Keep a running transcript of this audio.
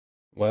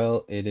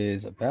Well, it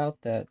is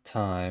about that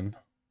time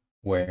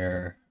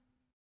where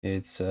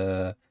it's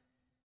we're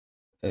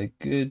at a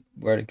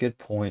good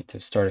point to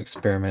start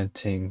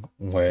experimenting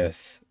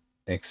with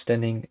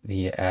extending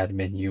the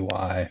admin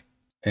UI.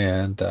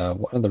 And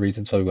one of the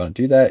reasons why we want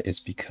to do that is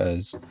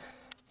because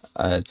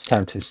it's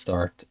time to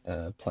start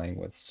playing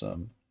with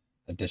some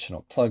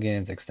additional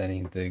plugins,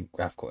 extending the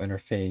graphical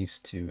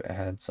interface to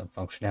add some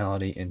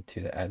functionality into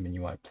the admin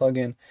UI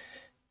plugin.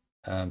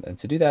 And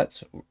to do that,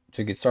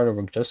 to get started,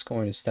 we're just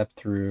going to step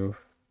through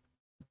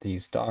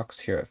these docs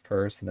here at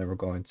first, and then we're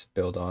going to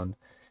build on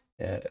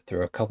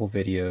through a couple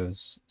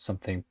videos,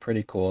 something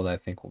pretty cool that I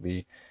think will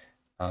be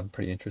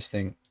pretty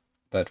interesting.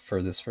 But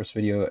for this first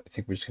video, I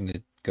think we're just going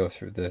to go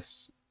through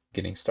this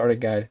getting started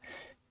guide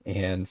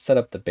and set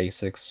up the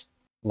basics.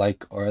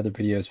 Like our other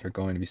videos, we're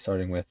going to be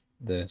starting with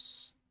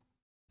this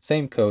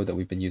same code that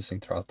we've been using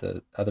throughout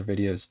the other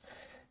videos.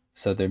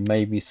 So there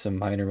may be some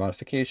minor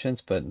modifications,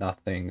 but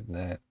nothing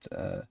that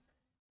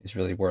is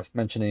really worth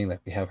mentioning.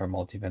 Like we have our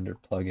multi-vendor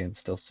plugin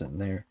still sitting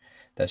there.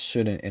 That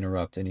shouldn't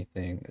interrupt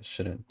anything. It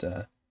shouldn't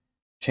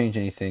change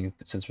anything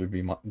since we'd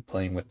be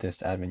playing with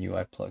this admin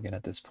UI plugin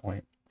at this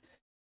point.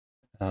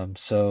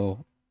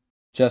 So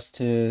just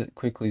to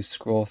quickly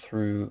scroll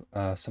through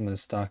some of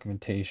this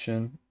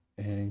documentation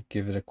and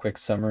give it a quick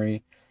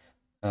summary.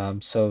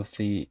 So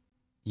the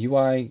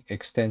UI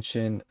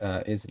extension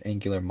is an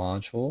Angular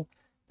module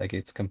that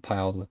gets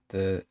compiled with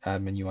the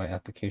admin UI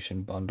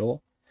application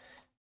bundle.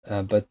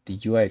 But the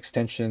UI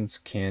extensions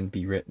can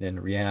be written in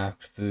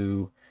React,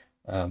 Vue,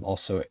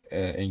 also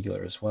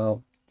Angular as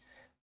well.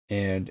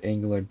 And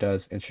Angular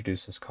does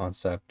introduce this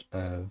concept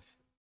of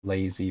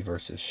lazy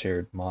versus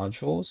shared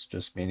modules,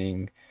 just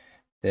meaning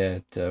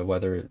that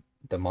whether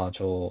the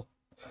module,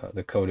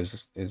 the code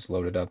is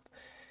loaded up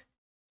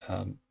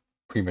um,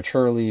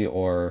 prematurely,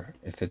 or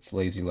if it's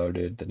lazy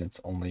loaded, then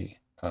it's only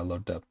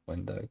loaded up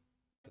when the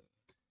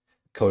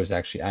code is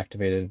actually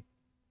activated.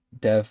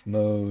 Dev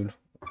mode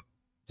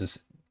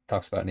just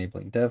talks about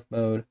enabling dev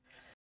mode.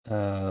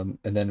 And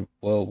then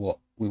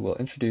we will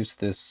introduce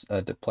this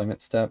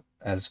deployment step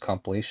as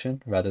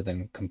compilation rather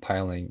than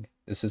compiling.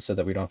 This is so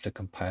that we don't have to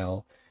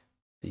compile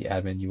the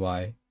admin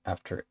UI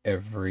after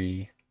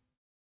every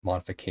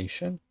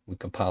modification. We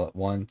compile it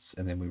once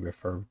and then we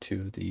refer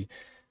to the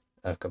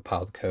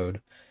compiled code.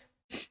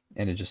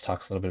 And it just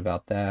talks a little bit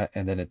about that.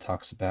 And then it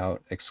talks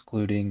about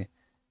excluding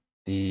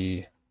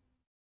the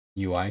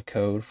UI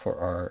code for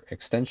our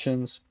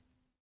extensions.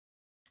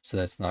 So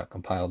that's not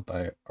compiled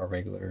by our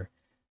regular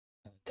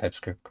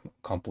TypeScript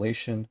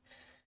compilation.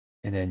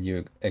 And then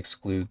you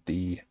exclude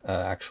the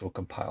actual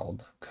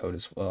compiled code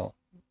as well,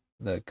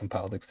 the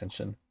compiled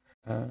extension.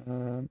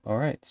 All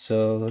right,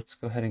 so let's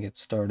go ahead and get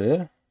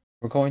started.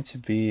 We're going to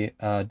be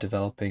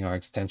developing our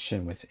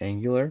extension with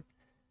Angular.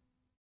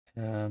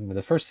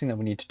 The first thing that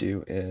we need to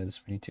do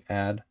is we need to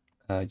add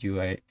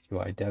UI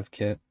dev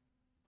kit.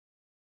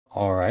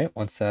 All right,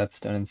 once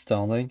that's done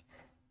installing,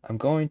 I'm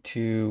going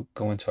to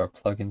go into our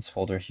plugins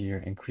folder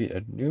here and create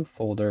a new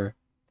folder.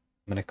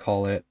 I'm going to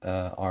call it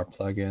our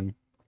plugin.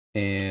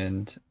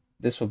 And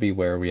this will be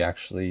where we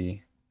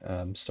actually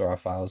store our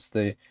files.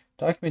 The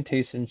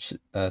documentation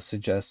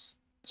suggests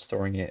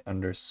storing it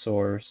under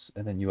source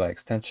and then UI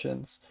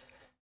extensions.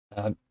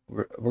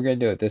 We're going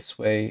to do it this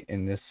way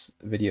in this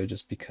video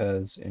just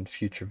because in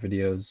future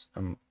videos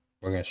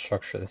we're going to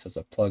structure this as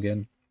a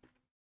plugin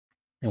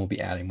and we'll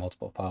be adding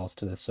multiple files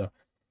to this. So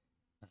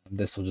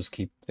this will just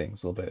keep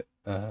things a little bit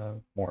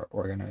more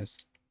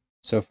organized.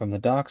 So from the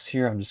docs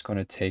here, I'm just going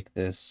to take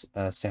this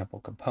sample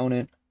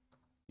component.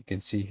 You can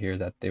see here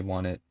that they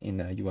want it in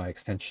UI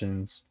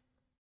extensions,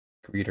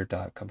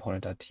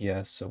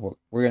 greeter.component.ts. So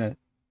we're going to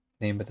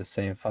name it the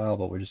same file,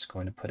 but we're just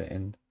going to put it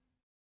in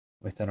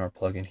within our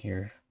plugin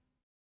here,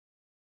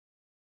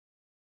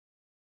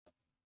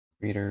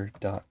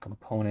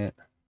 greeter.component.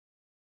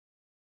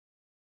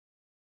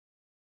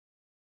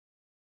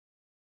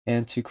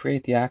 And to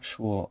create the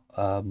actual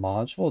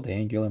module, the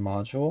Angular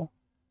module,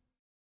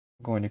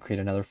 I'm going to create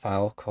another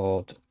file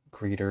called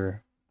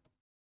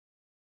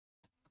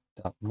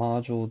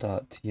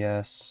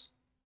greeter.module.ts.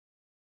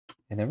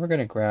 And then we're going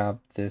to grab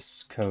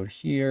this code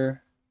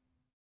here.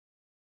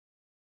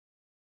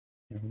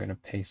 And I'm going to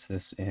paste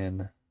this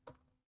in.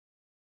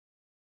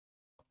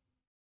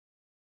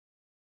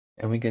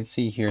 And we can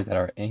see here that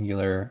our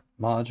Angular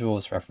module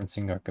is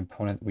referencing our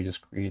component we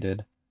just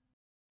created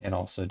and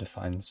also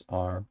defines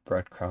our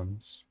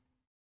breadcrumbs.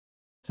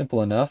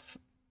 Simple enough.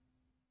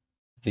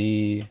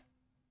 The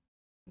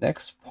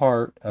next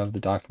part of the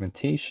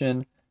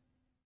documentation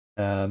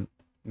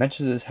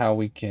mentions how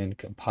we can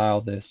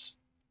compile this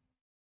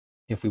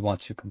if we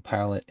want to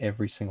compile it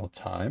every single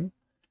time.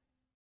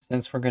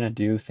 Since we're going to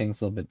do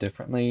things a little bit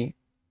differently,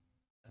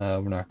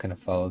 we're not going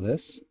to follow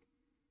this.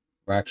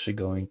 We're actually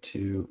going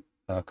to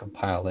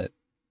compile it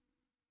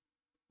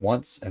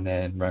once and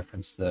then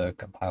reference the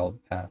compiled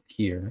path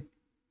here.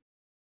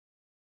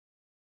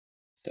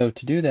 So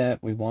to do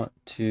that, we want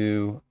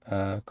to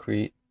go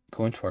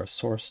into our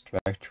source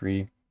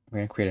directory. We're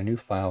going to create a new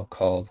file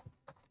called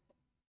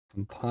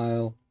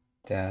compile-admin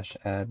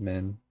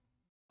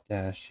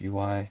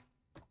ui.ts.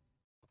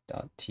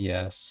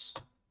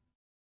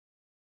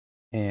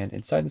 And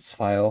inside this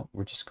file,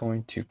 we're just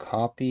going to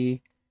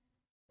copy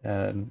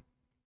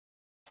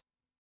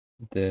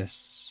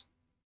this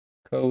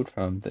code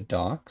from the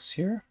docs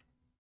here.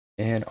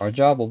 And our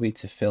job will be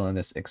to fill in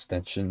this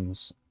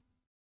extensions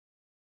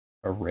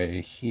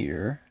array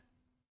here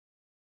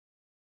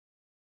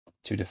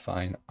to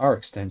define our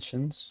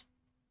extensions.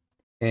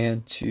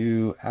 And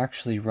to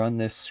actually run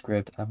this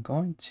script, I'm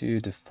going to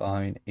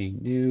define a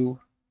new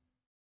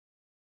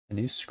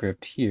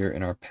script here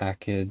in our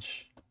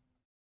package.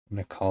 I'm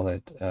going to call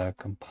it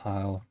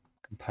compile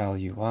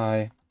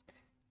UI,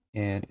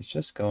 and it's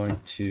just going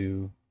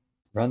to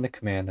run the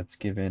command that's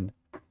given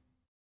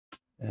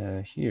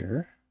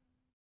here.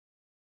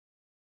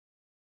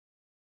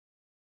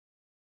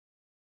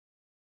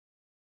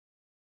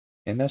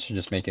 And that should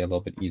just make it a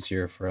little bit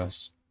easier for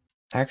us.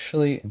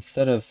 Actually,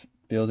 instead of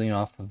building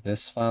off of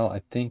this file,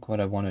 I think what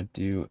I want to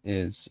do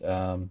is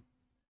I'm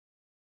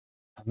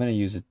going to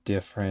use a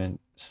different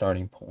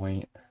starting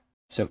point.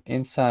 So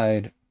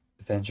inside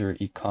Vendure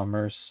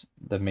e-commerce,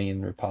 the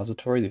main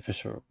repository, the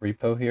official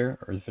repo here,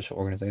 or the official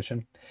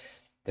organization,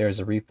 there's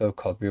a repo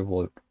called Real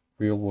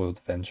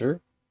World Vendure,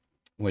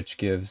 which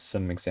gives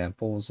some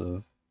examples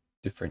of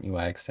different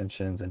UI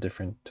extensions and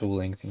different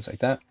tooling, things like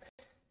that.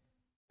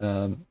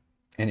 And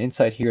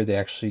inside here, they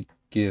actually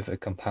give a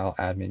compile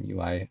admin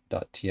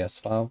UI.ts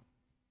file.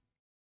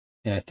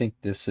 And I think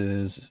this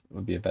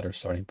would be a better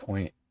starting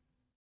point,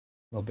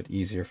 a little bit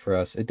easier for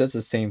us. It does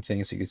the same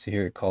thing, so you can see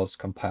here it calls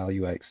compile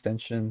UI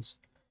extensions,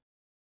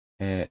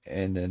 and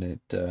then it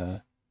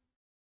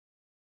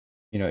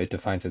it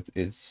defines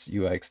its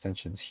UI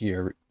extensions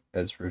here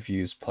as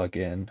reviews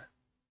plugin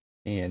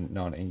and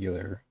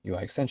non-Angular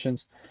UI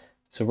extensions.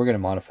 So we're going to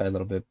modify a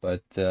little bit,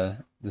 but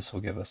this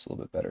will give us a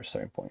little bit better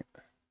starting point.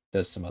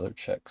 Does some other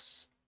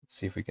checks. Let's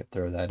see if we can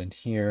throw that in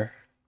here.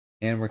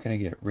 And we're going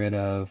to get rid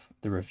of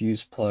the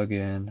reviews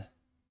plugin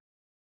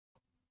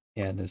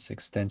and this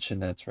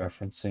extension that's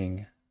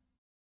referencing.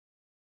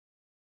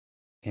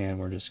 And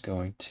we're just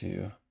going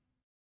to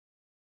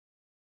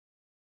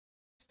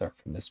start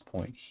from this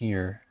point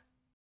here.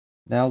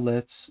 Now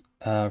let's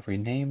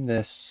rename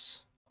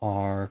this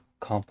our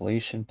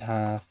compilation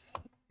path.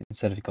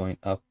 Instead of going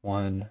up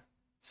one,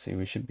 see,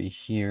 we should be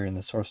here in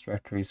the source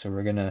directory. So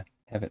we're going to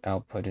have it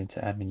output into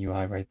admin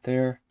UI right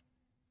there.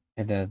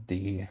 And then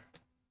we'll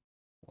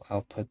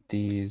output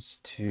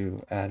these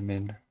to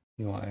admin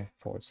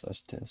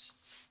UI/dis.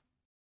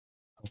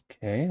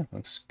 Okay,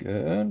 looks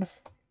good.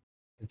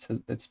 It's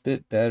a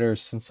bit better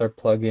since our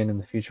plugin in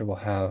the future will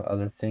have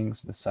other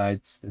things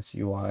besides this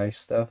UI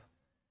stuff.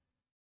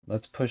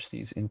 Let's push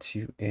these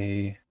into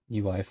a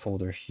UI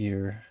folder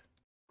here.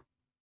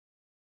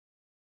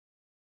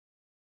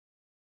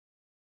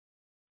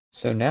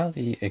 So now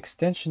the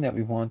extension that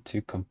we want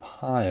to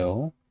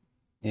compile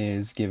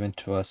is given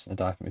to us in the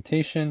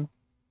documentation.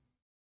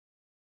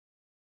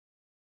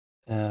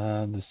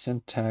 The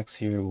syntax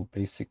here will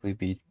basically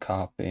be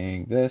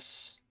copying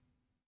this.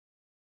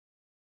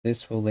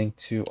 This will link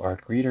to our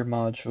greeter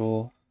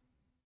module,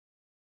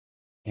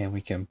 and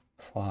we can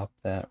plop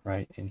that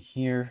right in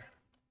here.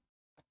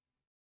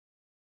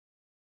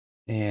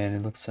 And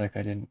it looks like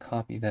I didn't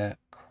copy that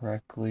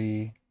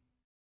correctly.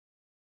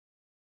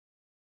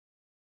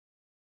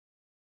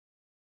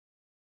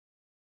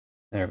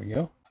 There we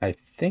go. I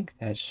think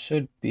that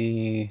should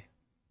be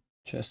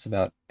just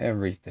about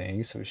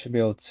everything. So we should be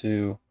able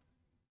to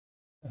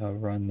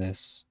run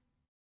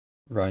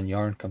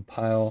yarn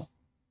compile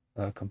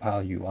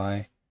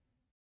UI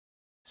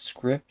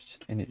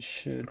script, and it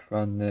should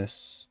run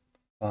this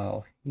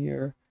file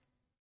here,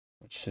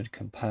 which should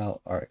compile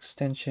our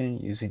extension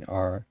using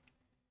our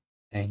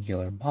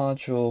Angular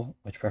module,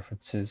 which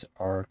references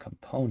our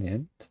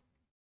component.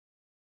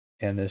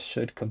 And this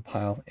should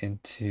compile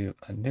into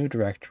a new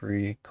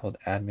directory called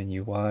admin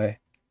UI.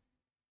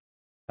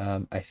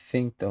 I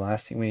think the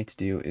last thing we need to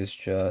do is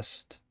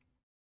just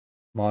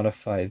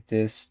modify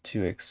this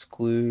to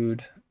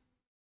exclude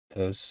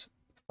those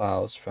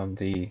files from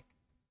the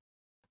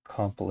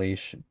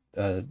compilation,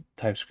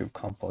 TypeScript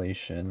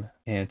compilation.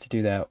 And to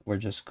do that, we're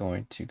just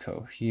going to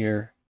go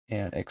here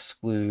and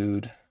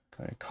exclude,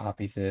 going to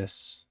copy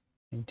this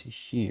into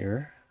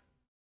here.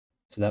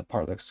 So that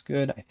part looks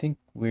good. I think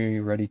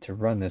we're ready to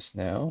run this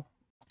now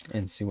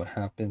and see what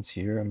happens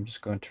here. I'm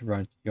just going to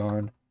run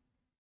yarn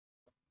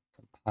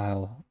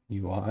compile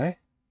UI.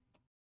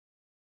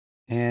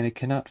 And it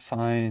cannot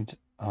find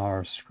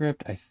our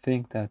script. I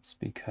think that's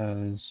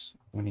because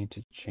we need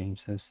to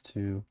change this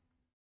to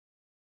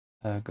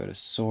go to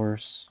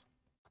source,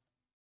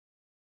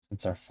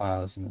 since our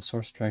file is in the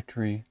source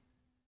directory.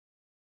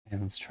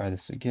 And let's try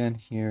this again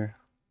here.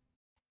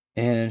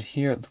 And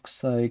here it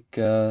looks like,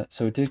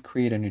 so it did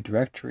create a new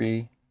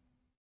directory.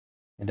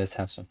 It does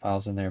have some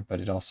files in there, but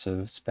it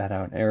also spat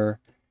out an error.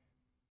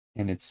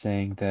 And it's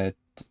saying that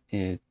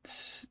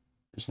there's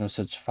no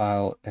such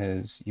file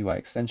as UI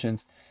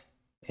extensions.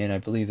 And I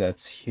believe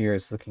that's here.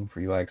 It's looking for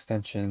UI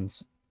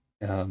extensions.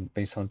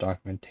 Based on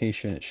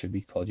documentation, it should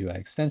be called UI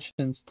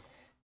extensions.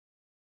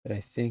 But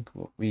I think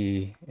what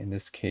we, in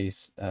this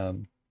case,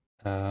 it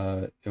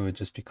would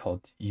just be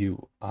called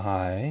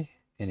UI,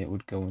 and it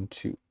would go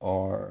into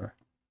our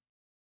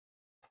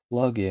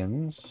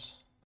plugins,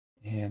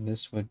 and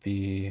this would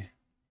be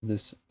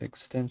this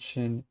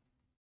extension,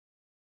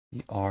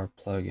 the R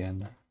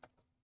plugin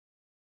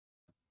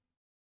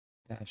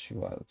dash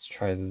UI. Let's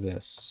try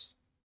this.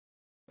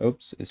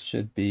 Oops, it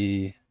should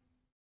be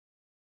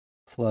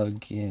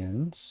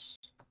plugins.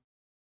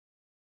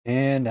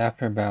 And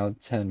after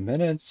about 10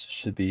 minutes,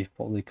 should be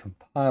fully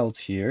compiled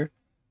here.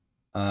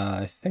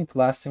 I think the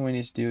last thing we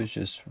need to do is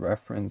just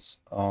reference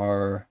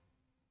our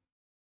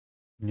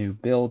new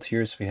build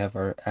here. So we have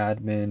our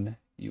admin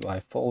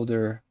UI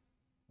folder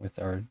with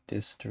our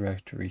dist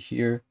directory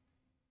here.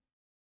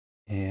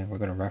 And we're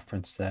going to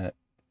reference that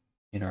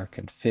in our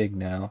config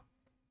now.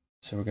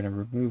 So we're going to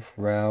remove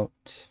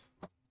route.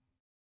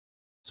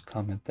 Let's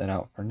comment that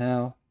out for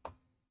now.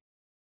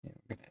 And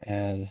we're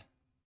going to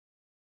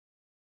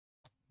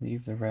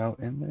leave the route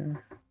in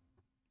there.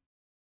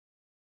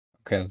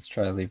 Okay, let's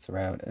try to leave the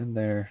route in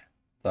there.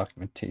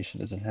 Documentation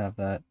doesn't have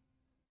that.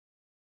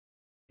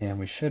 And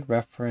we should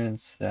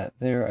reference that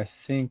there. I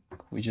think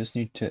we just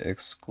need to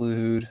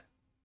exclude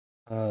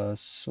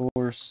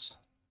source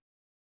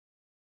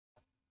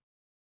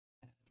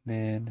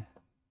admin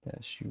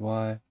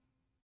 -ui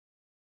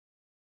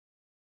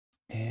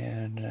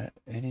and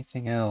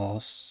anything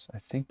else. I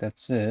think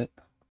that's it.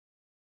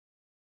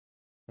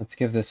 Let's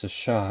give this a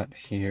shot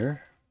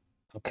here.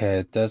 Okay,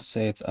 it does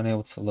say it's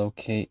unable to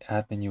locate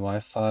admin UI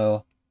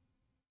file.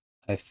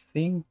 I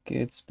think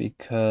it's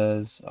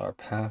because our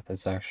path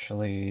is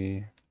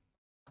actually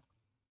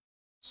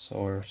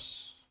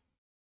source.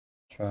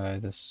 Try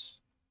this.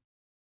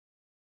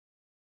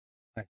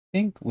 I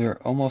think we're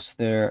almost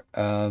there.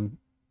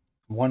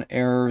 One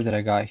error that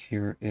I got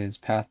here is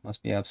path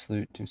must be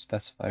absolute to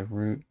specify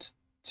route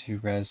to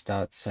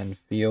res.send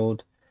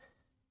field.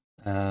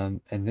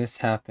 And this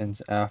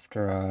happens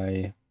after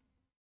I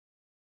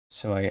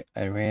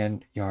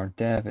ran yarn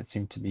dev. It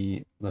seemed to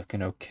be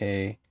looking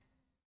okay.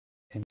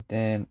 And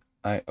then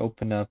I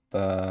open up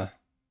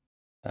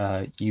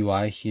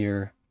UI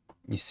here.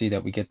 You see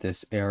that we get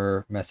this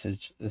error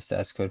message, the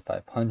status code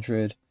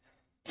 500.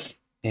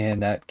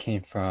 And that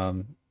came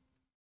from,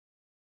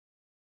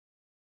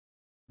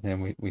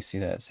 then we see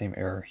that same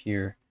error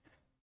here.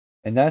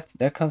 And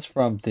that comes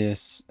from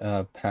this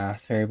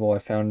path variable I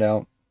found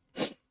out.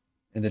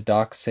 And the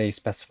docs say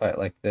specify it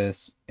like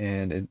this,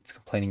 and it's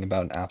complaining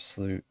about an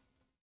absolute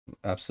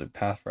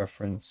path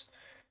reference.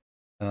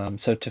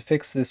 So to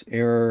fix this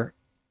error,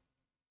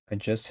 I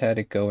just had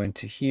to go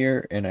into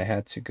here, and I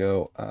had to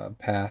go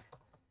path.join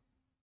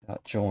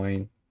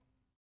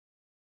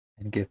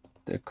and get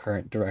the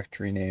current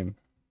directory name.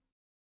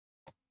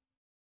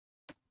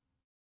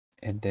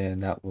 And then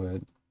that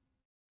would,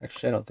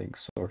 actually I don't think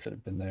source should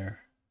have been there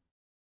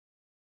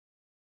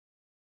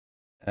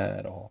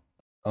at all.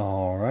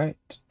 All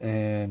right,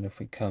 and if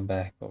we come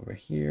back over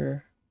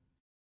here,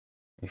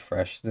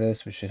 refresh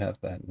this, we should have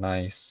that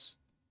nice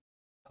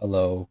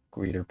hello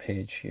greeter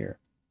page here.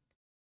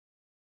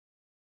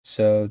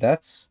 So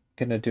that's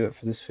gonna do it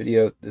for this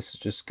video. This is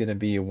just gonna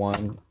be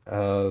one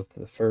of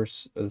the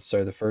first,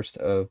 the first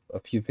of a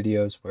few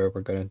videos where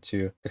we're going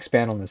to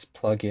expand on this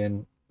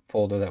plugin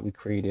folder that we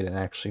created and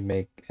actually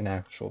make an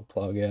actual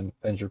plugin,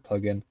 Vendure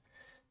plugin,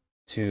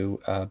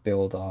 to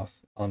build off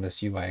on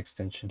this UI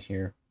extension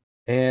here.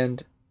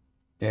 And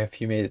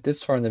if you made it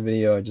this far in the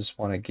video, I just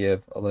want to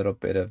give a little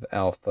bit of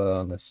alpha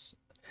on this.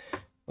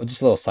 Well,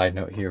 just a little side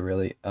note here,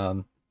 really.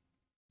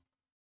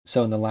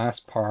 So in the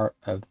last part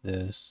of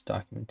this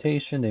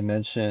documentation, they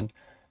mentioned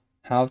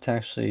how to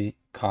actually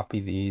copy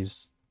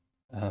these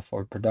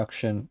for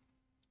production.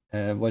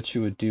 And what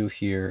you would do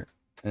here,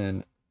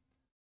 and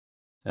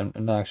I'm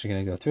not actually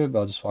going to go through it, but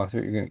I'll just walk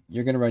through it.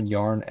 You're going to run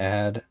yarn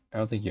add. I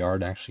don't think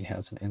yarn actually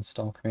has an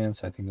install command,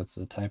 so I think that's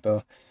a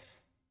typo.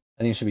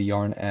 I think it should be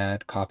yarn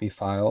add copy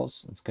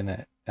files. It's going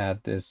to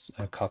add this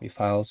copy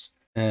files.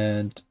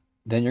 And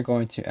then you're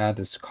going to add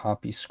this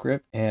copy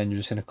script, and you're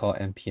just going to call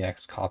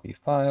npx copy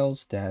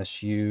files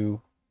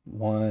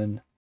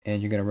 -u1,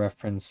 and you're going to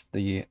reference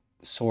the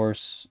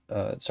source,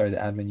 the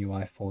admin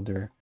UI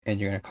folder, and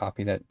you're going to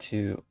copy that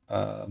to,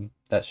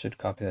 that should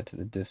copy that to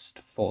the dist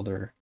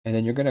folder. And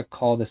then you're going to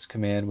call this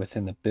command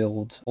within the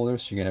build folder.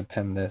 So you're going to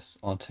append this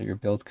onto your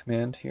build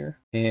command here.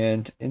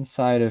 And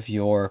inside of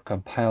your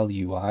compile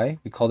UI,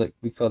 we called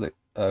it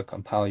a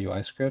compile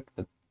UI script,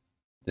 but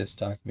this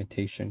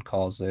documentation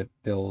calls it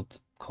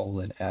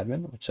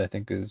build:admin, which I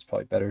think is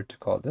probably better to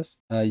call it this.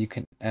 You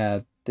can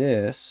add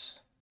this.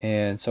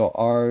 And so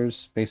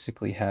ours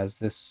basically has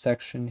this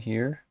section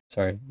here,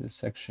 this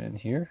section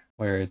here,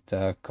 where it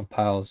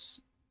calls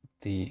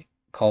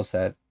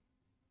that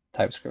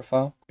TypeScript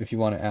file. If you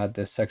want to add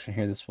this section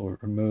here, this will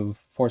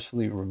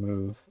forcefully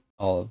remove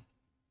all of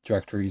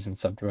directories and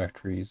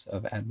subdirectories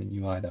of admin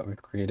UI that were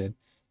created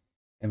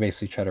and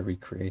basically try to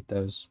recreate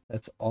those.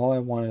 That's all I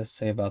wanted to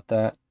say about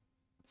that.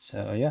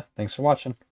 So yeah, thanks for watching.